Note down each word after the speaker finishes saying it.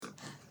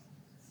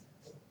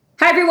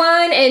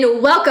everyone,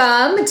 and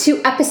welcome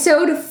to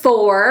episode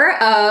 4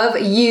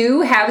 of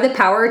You Have the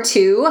Power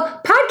To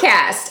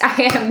podcast.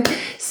 I am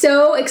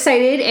so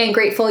excited and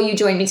grateful you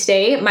joined me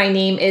today. My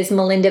name is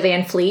Melinda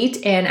Van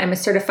Fleet, and I'm a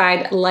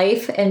certified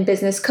life and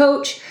business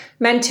coach,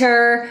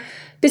 mentor,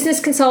 business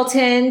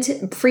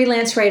consultant,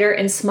 freelance writer,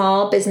 and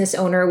small business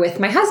owner with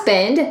my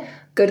husband,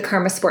 Good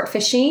Karma Sport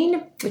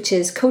Fishing, which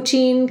is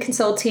coaching,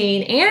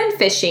 consulting, and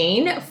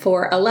fishing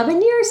for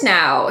 11 years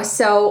now.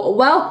 So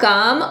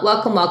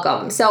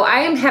welcome. So I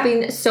am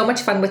having so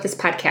much fun with this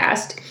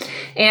podcast.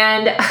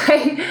 And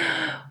I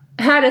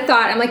had a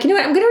thought. I'm like, you know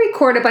what? I'm going to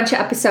record a bunch of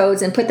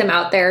episodes and put them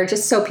out there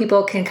just so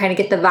people can kind of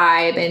get the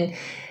vibe and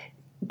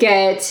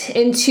get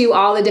into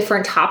all the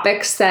different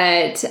topics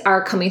that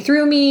are coming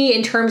through me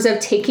in terms of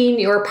taking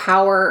your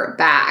power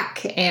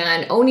back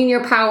and owning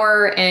your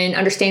power and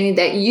understanding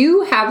that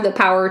you have the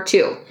power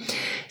too.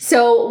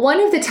 So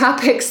one of the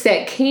topics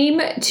that came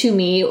to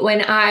me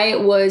when I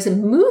was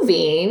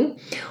moving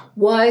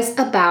was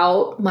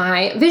about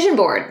my vision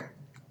board.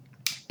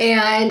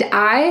 And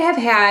I have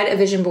had a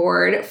vision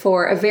board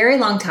for a very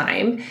long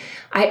time.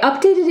 I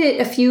updated it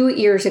a few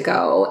years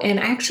ago, and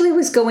I actually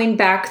was going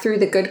back through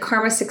the Good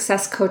Karma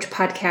Success Coach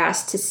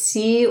podcast to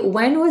see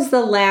when was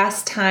the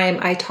last time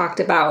I talked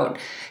about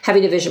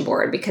having a vision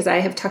board, because I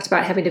have talked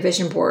about having a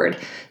vision board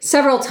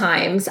several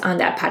times on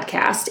that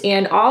podcast,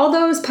 and all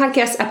those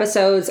podcast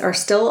episodes are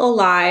still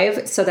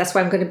alive, so that's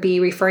why I'm going to be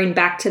referring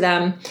back to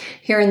them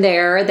here and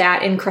there,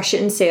 that and Crush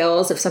It in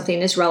Sales if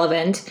something is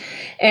relevant.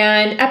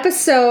 And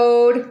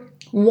episode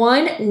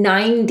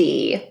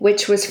 190,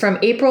 which was from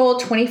April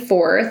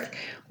 24th,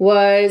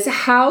 was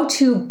how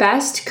to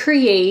best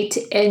create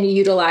and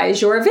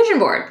utilize your vision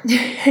board.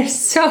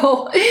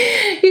 So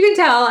you can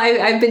tell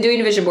I've been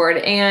doing a vision board,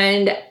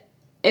 and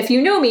if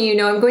you know me, you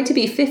know I'm going to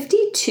be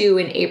 52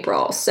 in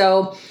April.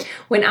 So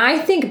when I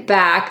think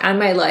back on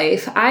my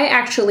life, I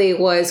actually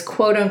was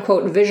quote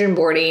unquote vision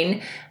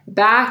boarding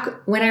back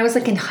when I was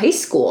like in high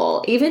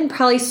school, even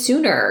probably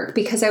sooner,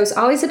 because I was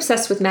always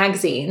obsessed with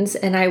magazines,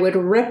 and I would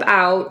rip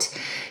out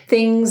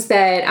things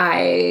that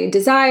I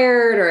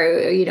desired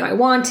or, I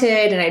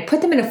wanted, and I'd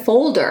put them in a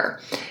folder.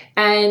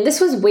 And this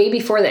was way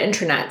before the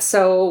internet.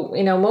 So,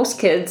 most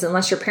kids,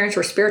 unless your parents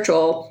were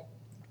spiritual,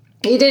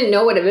 you didn't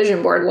know what a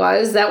vision board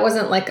was. That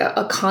wasn't like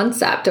a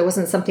concept. It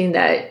wasn't something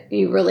that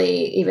you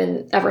really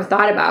even ever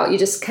thought about. You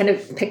just kind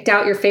of picked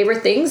out your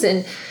favorite things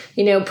and,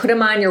 put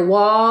them on your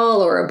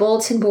wall or a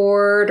bulletin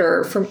board,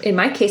 or in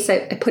my case, I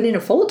put in a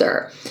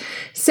folder.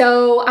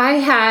 So I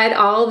had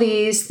all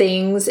these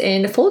things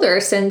in a folder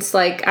since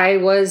like I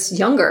was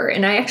younger,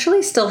 and I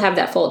actually still have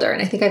that folder.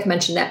 And I think I've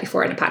mentioned that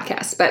before in a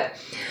podcast. But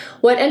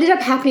what ended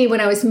up happening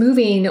when I was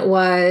moving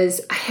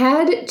was I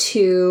had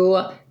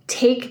to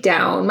take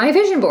down my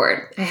vision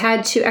board. I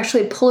had to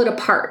actually pull it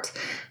apart.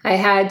 I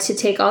had to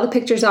take all the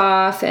pictures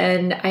off,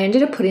 and I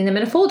ended up putting them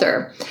in a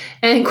folder.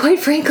 And quite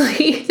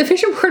frankly, the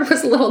vision board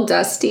was a little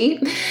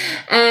dusty.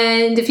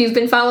 And if you've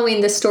been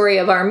following the story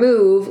of our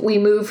move, we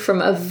moved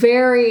from a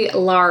very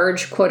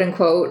large, quote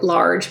unquote,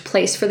 large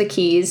place for the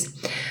keys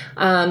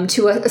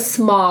to a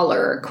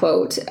smaller,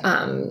 quote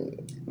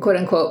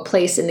unquote,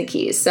 place in the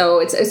keys. So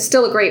it's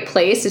still a great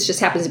place. It just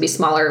happens to be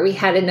smaller. We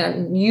had an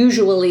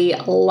unusually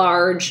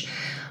large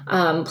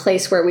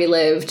place where we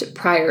lived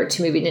prior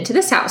to moving into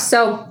this house.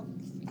 So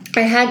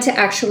I had to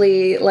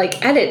actually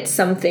edit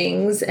some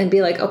things and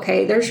be like,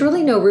 okay, there's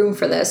really no room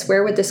for this.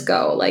 Where would this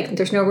go?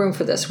 There's no room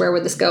for this. Where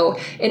would this go?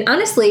 And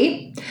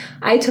honestly,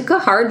 I took a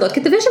hard look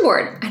at the vision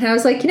board, and I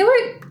was like, you know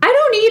what? I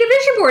don't need a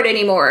vision board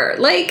anymore.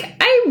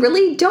 I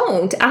really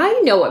don't.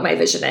 I know what my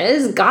vision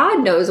is.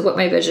 God knows what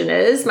my vision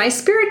is. My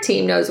spirit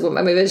team knows what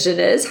my vision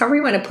is, however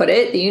you want to put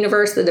it, the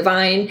universe, the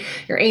divine,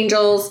 your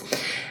angels.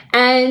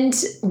 And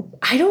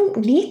I don't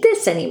need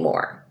this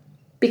anymore.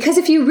 Because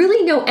if you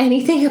really know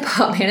anything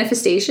about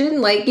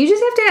manifestation, you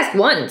just have to ask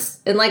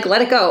once and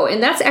let it go.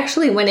 And that's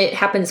actually when it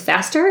happens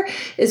faster,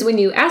 is when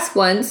you ask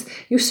once,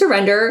 you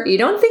surrender, you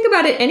don't think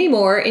about it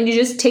anymore, and you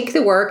just take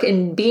the work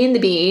and be in the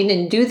being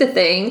and do the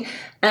thing.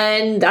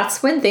 And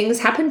that's when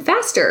things happen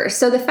faster.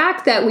 So the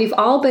fact that we've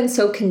all been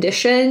so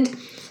conditioned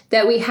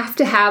that we have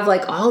to have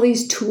all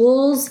these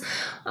tools,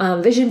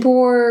 vision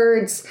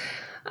boards,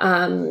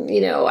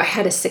 I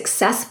had a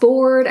success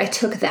board. I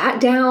took that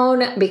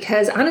down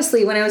because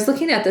honestly, when I was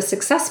looking at the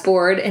success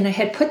board, and I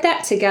had put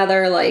that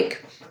together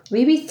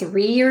maybe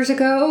 3 years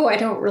ago, I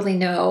don't really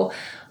know,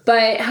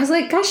 but I was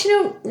like, gosh,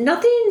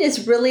 nothing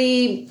has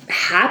really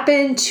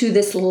happened to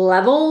this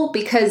level,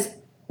 because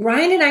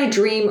Ryan and I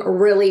dream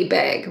really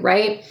big,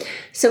 right?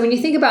 So when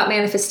you think about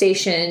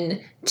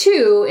manifestation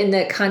too, in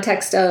the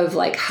context of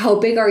how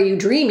big are you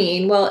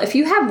dreaming? Well, if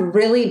you have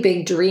really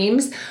big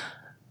dreams,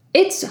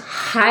 it's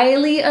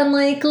highly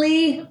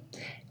unlikely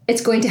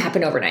it's going to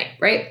happen overnight,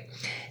 right?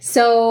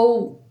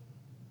 So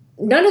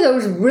none of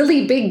those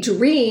really big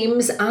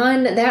dreams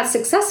on that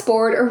success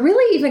board, or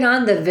really even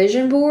on the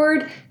vision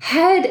board,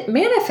 had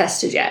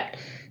manifested yet.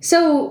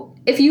 So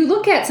if you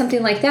look at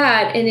something like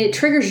that and it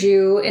triggers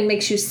you and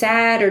makes you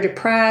sad or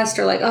depressed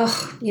or like,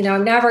 oh,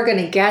 I'm never going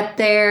to get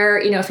there.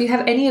 If you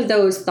have any of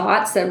those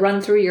thoughts that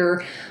run through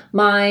your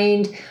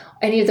mind,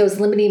 any of those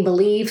limiting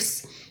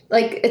beliefs,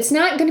 like it's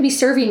not going to be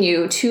serving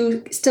you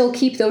to still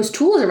keep those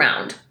tools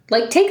around.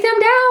 Like take them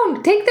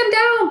down,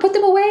 put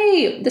them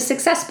away. The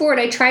success board,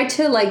 I tried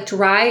to like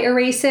dry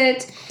erase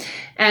it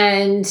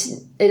and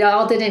it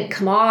all didn't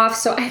come off.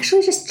 So I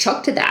actually just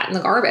chucked that in the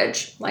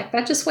garbage. Like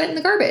that just went in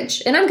the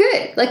garbage and I'm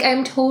good. Like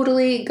I'm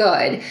totally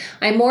good.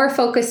 I'm more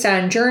focused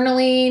on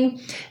journaling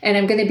and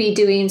I'm going to be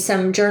doing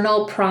some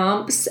journal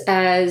prompts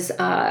as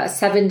a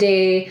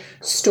 7-day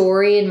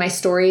story in my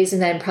stories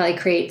and then probably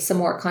create some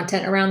more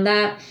content around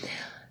that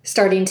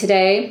starting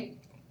today.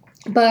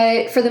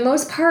 But for the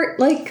most part,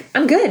 like,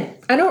 I'm good.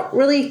 I don't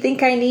really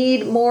think I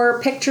need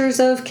more pictures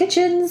of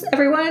kitchens,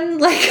 everyone.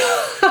 Like,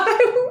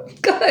 I'm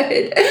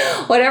good.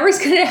 Whatever's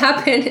going to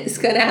happen is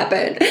going to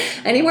happen.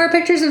 Any more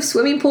pictures of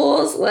swimming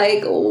pools,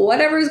 like,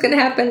 whatever's going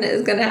to happen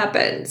is going to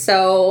happen.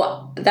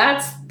 So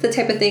that's the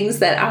type of things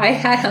that I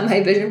had on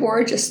my vision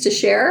board just to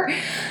share.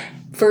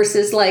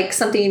 Versus like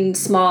something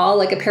small,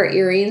 like a pair of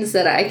earrings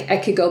that I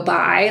could go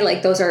buy.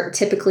 Like those are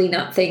typically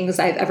not things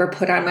I've ever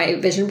put on my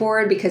vision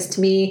board because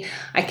to me,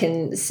 I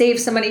can save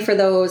some money for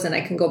those and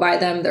I can go buy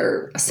them.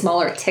 They're a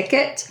smaller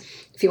ticket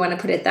if you want to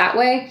put it that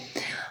way.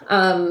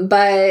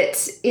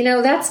 But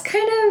that's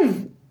kind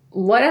of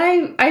what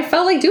I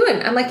felt like doing.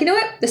 I'm like, you know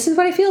what? This is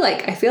what I feel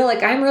like. I feel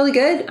like I'm really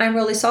good. I'm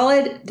really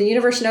solid. The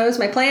universe knows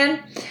my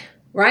plan.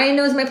 Ryan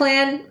knows my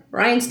plan.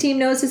 Ryan's team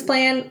knows his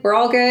plan. We're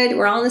all good.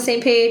 We're all on the same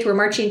page. We're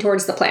marching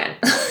towards the plan.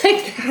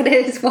 Like that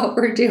is what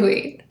we're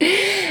doing.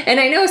 And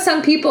I know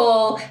some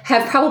people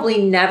have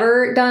probably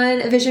never done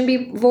a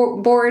vision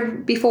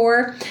board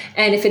before.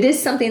 And if it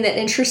is something that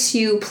interests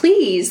you,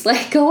 please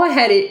like go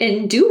ahead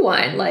and do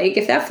one. Like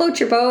if that floats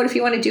your boat, if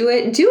you want to do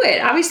it, do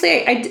it.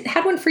 Obviously I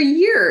had one for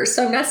years,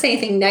 so I'm not saying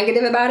anything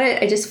negative about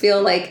it. I just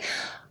feel like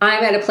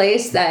I'm at a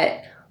place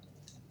that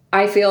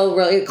I feel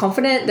really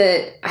confident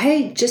that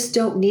I just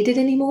don't need it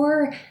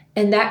anymore.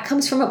 And that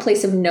comes from a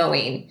place of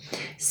knowing.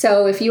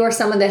 So if you are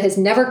someone that has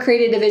never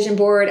created a vision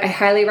board, I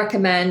highly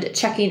recommend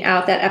checking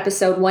out that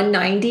episode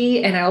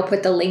 190, and I will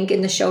put the link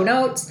in the show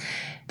notes.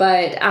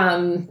 But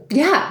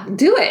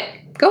do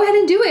it. Go ahead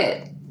and do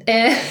it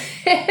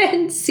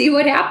and see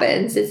what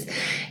happens.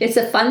 It's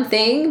a fun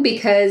thing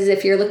because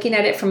if you're looking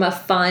at it from a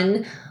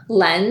fun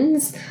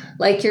lens,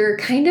 like you're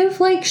kind of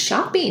like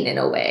shopping in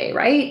a way,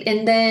 right?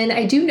 And then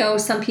I do know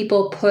some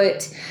people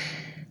put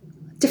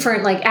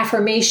different like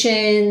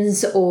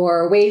affirmations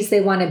or ways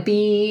they want to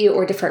be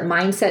or different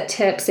mindset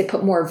tips. They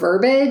put more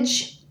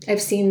verbiage.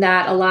 I've seen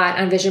that a lot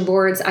on vision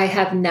boards. I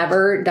have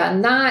never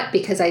done that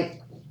because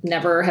I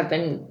never have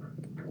been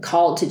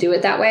called to do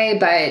it that way.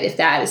 But if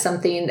that is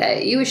something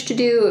that you wish to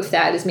do, if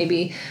that is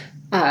maybe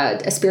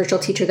a spiritual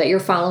teacher that you're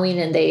following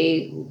and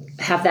they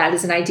have that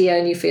as an idea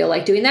and you feel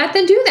like doing that,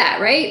 then do that,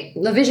 right?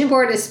 The vision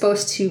board is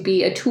supposed to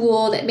be a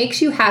tool that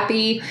makes you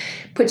happy,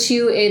 puts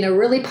you in a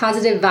really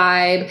positive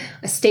vibe,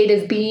 a state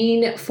of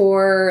being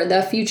for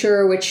the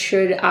future, which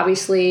should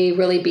obviously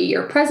really be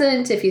your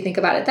present if you think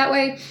about it that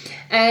way.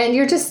 And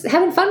you're just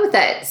having fun with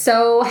it.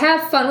 So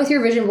have fun with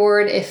your vision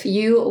board if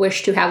you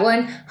wish to have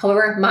one.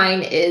 However,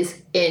 mine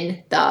is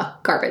in the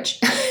garbage.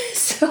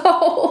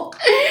 So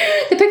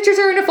the pictures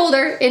are in a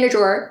folder in a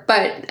drawer,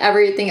 but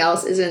everything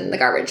else is in the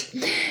garbage.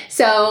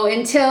 So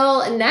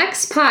until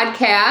next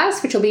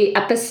podcast, which will be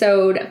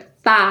episode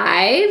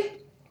 5,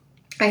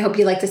 I hope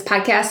you like this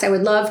podcast. I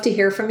would love to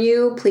hear from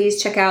you.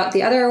 Please check out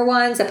the other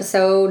ones,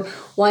 episode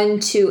 1,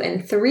 2,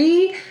 and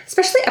 3,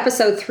 especially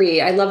episode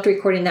 3. I loved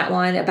recording that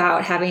one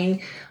about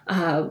having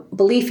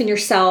belief in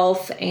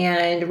yourself.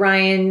 And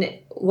Ryan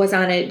was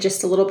on it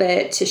just a little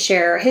bit to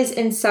share his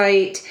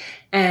insight.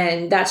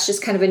 And that's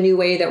just kind of a new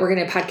way that we're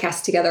going to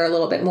podcast together a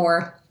little bit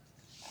more,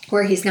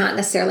 where he's not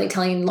necessarily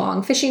telling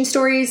long fishing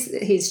stories.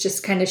 He's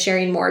just kind of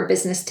sharing more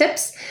business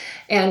tips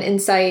and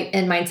insight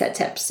and mindset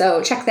tips.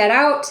 So check that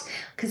out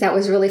because that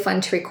was really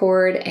fun to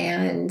record.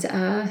 And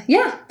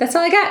that's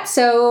all I got.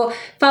 So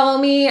follow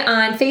me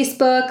on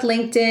Facebook,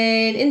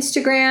 LinkedIn,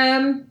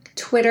 Instagram,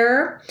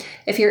 Twitter.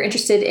 If you're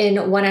interested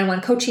in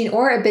one-on-one coaching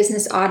or a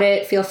business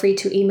audit, feel free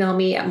to email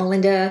me at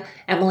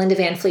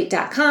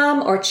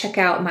melinda@melindavanfleet.com or check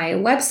out my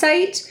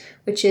website,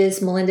 which is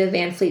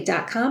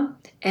melindavanfleet.com.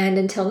 And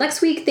until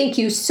next week, thank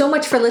you so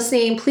much for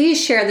listening. Please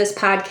share this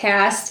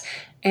podcast,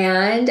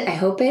 and I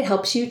hope it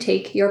helps you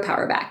take your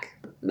power back.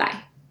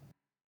 Bye.